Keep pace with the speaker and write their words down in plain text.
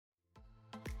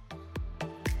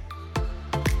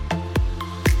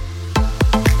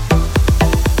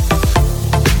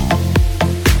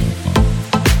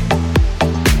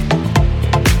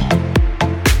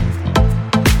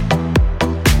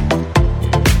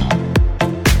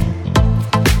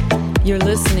You're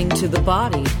listening to The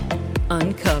Body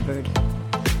Uncovered.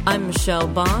 I'm Michelle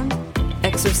Bond,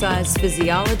 exercise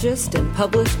physiologist and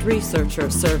published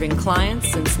researcher serving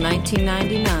clients since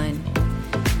 1999.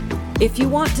 If you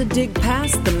want to dig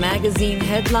past the magazine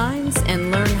headlines and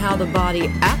learn how the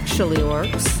body actually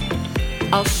works,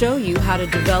 I'll show you how to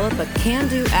develop a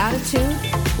can-do attitude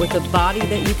with a body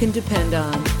that you can depend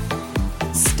on.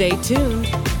 Stay tuned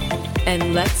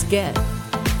and let's get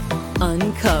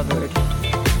uncovered.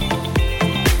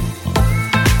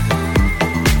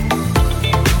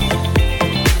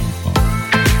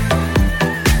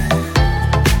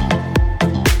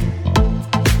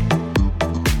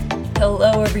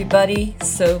 Hello everybody,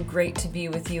 so great to be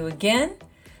with you again.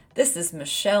 This is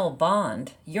Michelle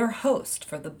Bond, your host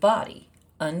for The Body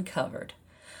Uncovered.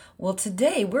 Well,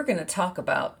 today we're going to talk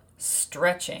about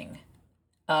stretching.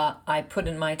 I put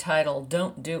in my title,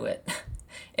 Don't Do It.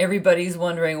 Everybody's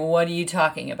wondering, what are you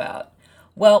talking about?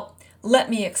 Well, let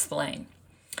me explain.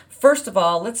 First of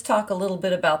all, let's talk a little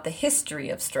bit about the history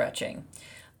of stretching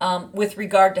with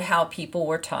regard to how people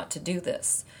were taught to do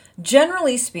this.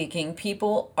 Generally speaking,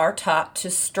 people are taught to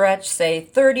stretch, say,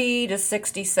 30 to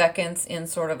 60 seconds in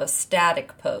sort of a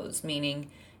static pose,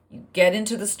 meaning you get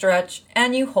into the stretch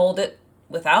and you hold it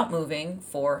without moving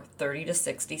for 30 to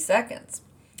 60 seconds.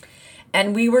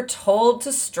 And we were told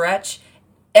to stretch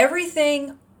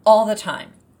everything all the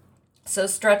time. So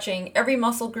stretching every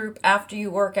muscle group after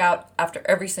you work out, after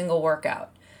every single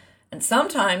workout. And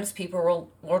sometimes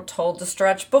people were told to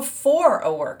stretch before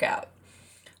a workout.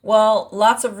 Well,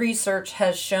 lots of research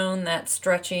has shown that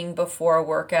stretching before a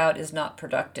workout is not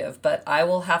productive, but I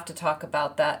will have to talk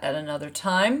about that at another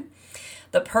time.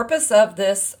 The purpose of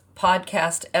this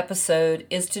podcast episode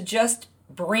is to just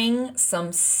bring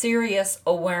some serious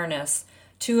awareness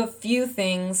to a few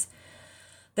things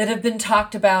that have been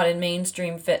talked about in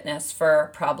mainstream fitness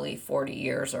for probably 40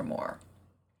 years or more.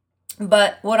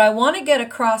 But what I want to get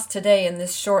across today in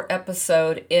this short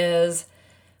episode is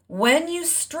when you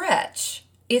stretch,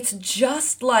 it's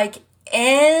just like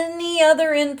any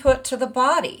other input to the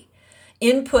body.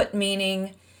 Input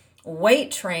meaning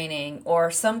weight training or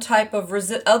some type of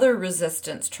other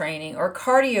resistance training or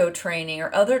cardio training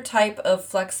or other type of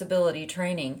flexibility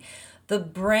training. The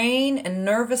brain and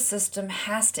nervous system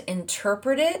has to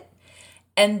interpret it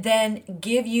and then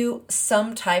give you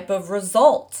some type of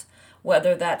result,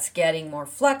 whether that's getting more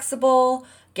flexible,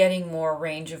 getting more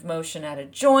range of motion at a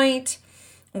joint,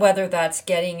 whether that's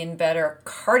getting in better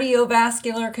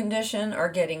cardiovascular condition or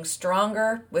getting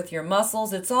stronger with your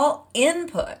muscles. It's all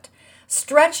input.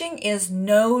 Stretching is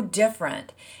no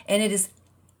different, and it is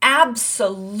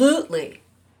absolutely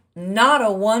not a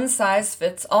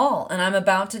one-size-fits-all, and I'm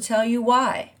about to tell you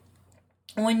why.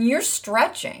 When you're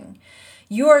stretching,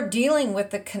 you are dealing with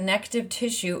the connective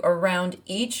tissue around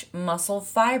each muscle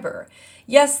fiber.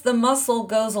 Yes, the muscle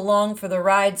goes along for the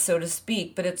ride, so to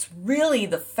speak, but it's really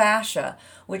the fascia,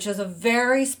 which is a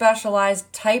very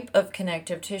specialized type of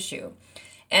connective tissue.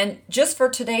 And just for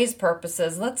today's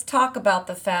purposes, let's talk about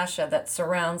the fascia that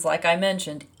surrounds, like I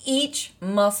mentioned, each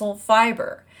muscle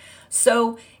fiber.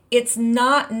 So it's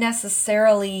not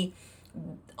necessarily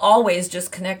always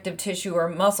just connective tissue or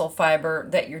muscle fiber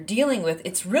that you're dealing with.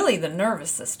 It's really the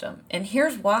nervous system. And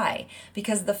here's why.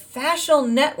 Because the fascial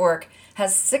network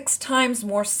has 6 times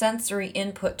more sensory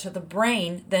input to the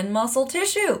brain than muscle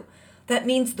tissue. That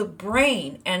means the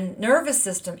brain and nervous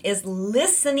system is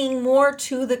listening more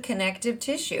to the connective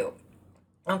tissue.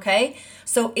 Okay?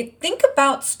 So think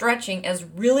about stretching as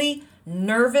really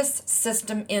nervous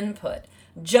system input,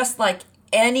 just like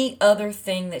any other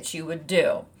thing that you would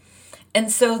do. And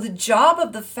so the job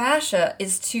of the fascia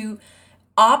is to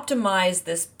optimize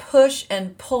this push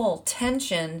and pull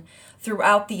tension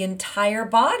throughout the entire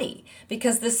body,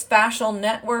 because this fascial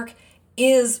network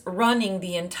is running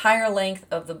the entire length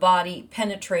of the body,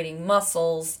 penetrating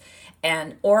muscles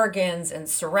and organs and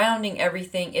surrounding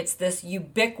everything. It's this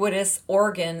ubiquitous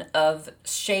organ of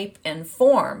shape and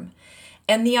form.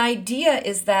 And the idea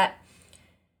is that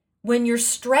when you're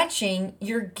stretching,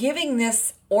 you're giving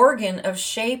this organ of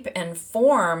shape and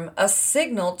form a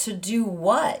signal to do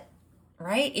what,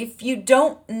 right? If you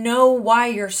don't know why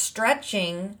you're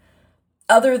stretching,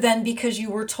 other than because you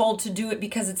were told to do it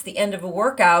because it's the end of a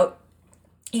workout,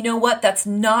 you know what? That's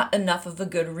not enough of a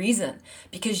good reason,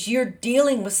 because you're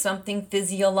dealing with something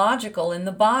physiological in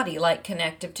the body, like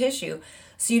connective tissue.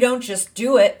 So you don't just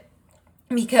do it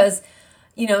because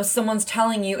someone's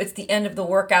telling you it's the end of the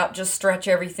workout, just stretch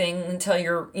everything until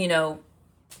you're,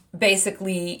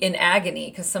 basically in agony,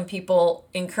 because some people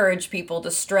encourage people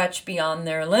to stretch beyond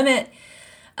their limit.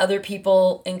 Other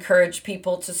people encourage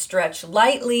people to stretch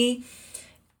lightly,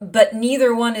 but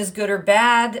neither one is good or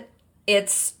bad.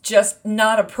 it's just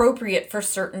not appropriate for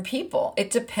certain people. It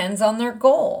depends on their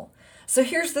goal. So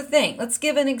here's the thing. Let's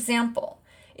give an example.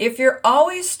 If you're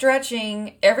always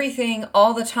stretching everything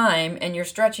all the time and you're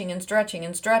stretching and stretching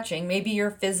and stretching, maybe your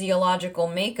physiological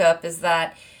makeup is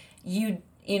that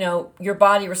your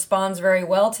body responds very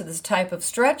well to this type of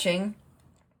stretching.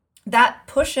 That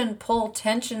push and pull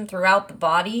tension throughout the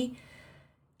body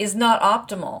is not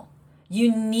optimal.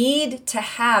 You need to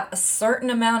have a certain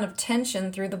amount of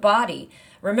tension through the body.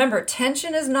 Remember,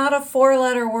 tension is not a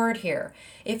 4-letter word here.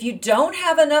 If you don't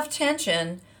have enough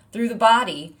tension through the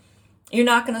body, you're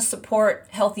not going to support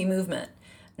healthy movement.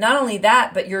 Not only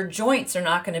that, but your joints are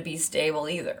not going to be stable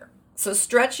either. So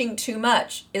stretching too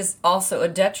much is also a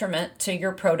detriment to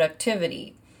your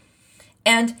productivity.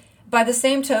 And by the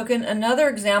same token, another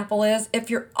example is if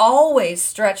you're always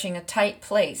stretching a tight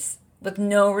place with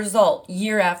no result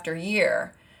year after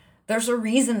year, there's a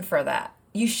reason for that.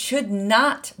 You should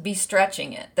not be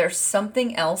stretching it. There's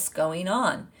something else going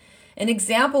on. An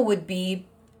example would be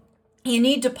you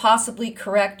need to possibly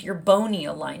correct your bony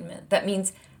alignment. That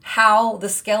means how the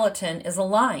skeleton is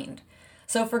aligned.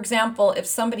 So for example, if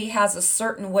somebody has a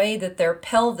certain way that their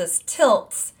pelvis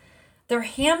tilts, their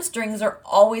hamstrings are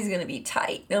always going to be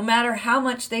tight, no matter how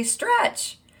much they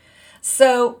stretch.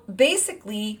 So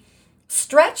basically,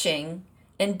 stretching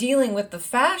and dealing with the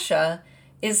fascia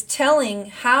is telling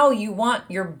how you want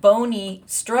your bony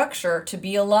structure to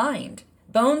be aligned.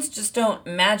 Bones just don't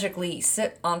magically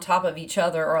sit on top of each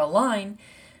other or align.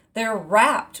 They're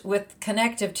wrapped with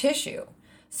connective tissue.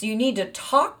 So you need to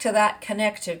talk to that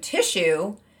connective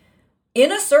tissue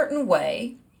in a certain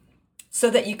way so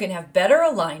that you can have better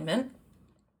alignment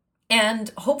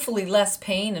and hopefully less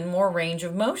pain and more range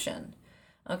of motion.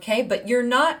 Okay, but you're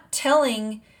not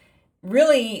telling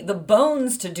really the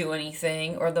bones to do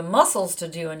anything or the muscles to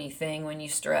do anything when you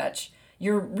stretch.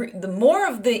 The more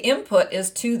of the input is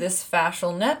to this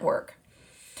fascial network.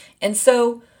 And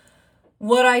so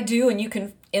what I do, and you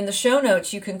can, in the show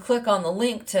notes, you can click on the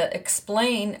link to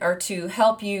explain or to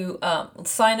help you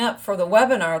sign up for the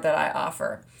webinar that I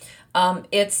offer.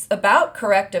 It's about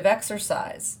corrective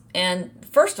exercise. And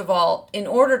first of all, in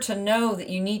order to know that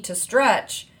you need to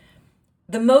stretch,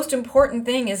 the most important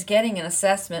thing is getting an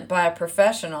assessment by a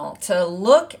professional to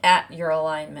look at your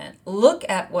alignment, look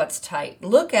at what's tight,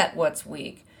 look at what's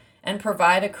weak, and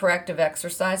provide a corrective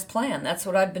exercise plan. That's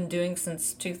what I've been doing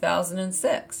since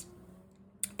 2006.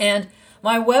 And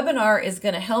my webinar is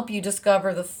going to help you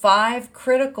discover the 5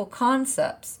 critical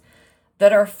concepts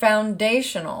that are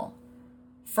foundational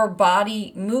for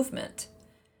body movement.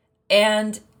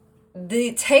 And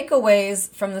the takeaways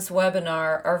from this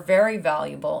webinar are very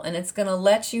valuable, and it's going to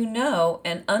let you know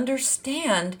and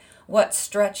understand what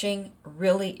stretching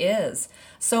really is.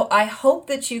 So I hope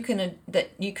that you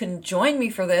can join me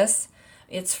for this.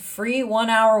 It's a free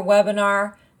 1-hour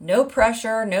webinar, no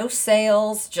pressure, no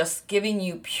sales, just giving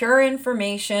you pure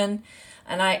information.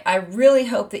 And I really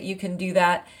hope that you can do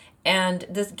that. And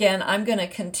this, again, I'm going to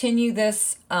continue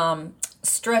this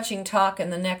stretching talk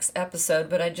in the next episode,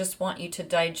 but I just want you to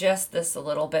digest this a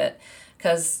little bit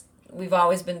because we've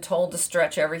always been told to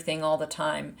stretch everything all the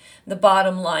time. The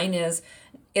bottom line is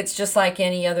it's just like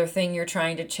any other thing you're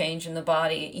trying to change in the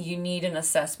body. You need an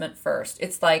assessment first.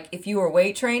 It's like if you were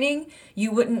weight training,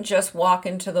 you wouldn't just walk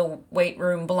into the weight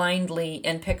room blindly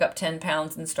and pick up 10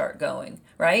 pounds and start going,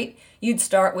 right? You'd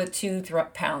start with 2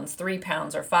 pounds, 3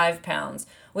 pounds, or 5 pounds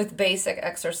with basic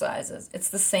exercises. It's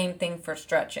the same thing for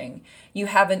stretching. You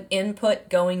have an input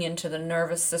going into the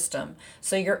nervous system.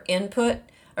 So your input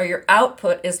or your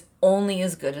output is only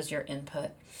as good as your input.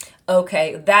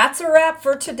 Okay, that's a wrap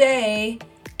for today.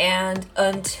 And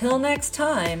until next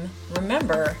time,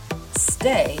 remember,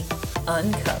 stay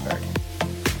uncovered.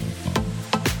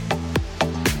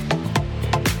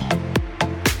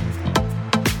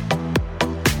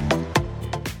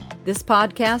 This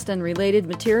podcast and related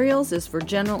materials is for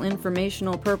general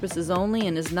informational purposes only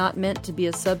and is not meant to be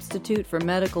a substitute for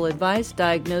medical advice,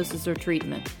 diagnosis, or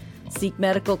treatment. Seek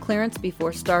medical clearance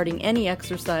before starting any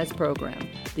exercise program.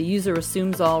 The user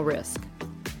assumes all risk.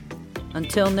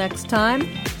 Until next time,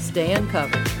 stay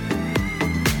uncovered.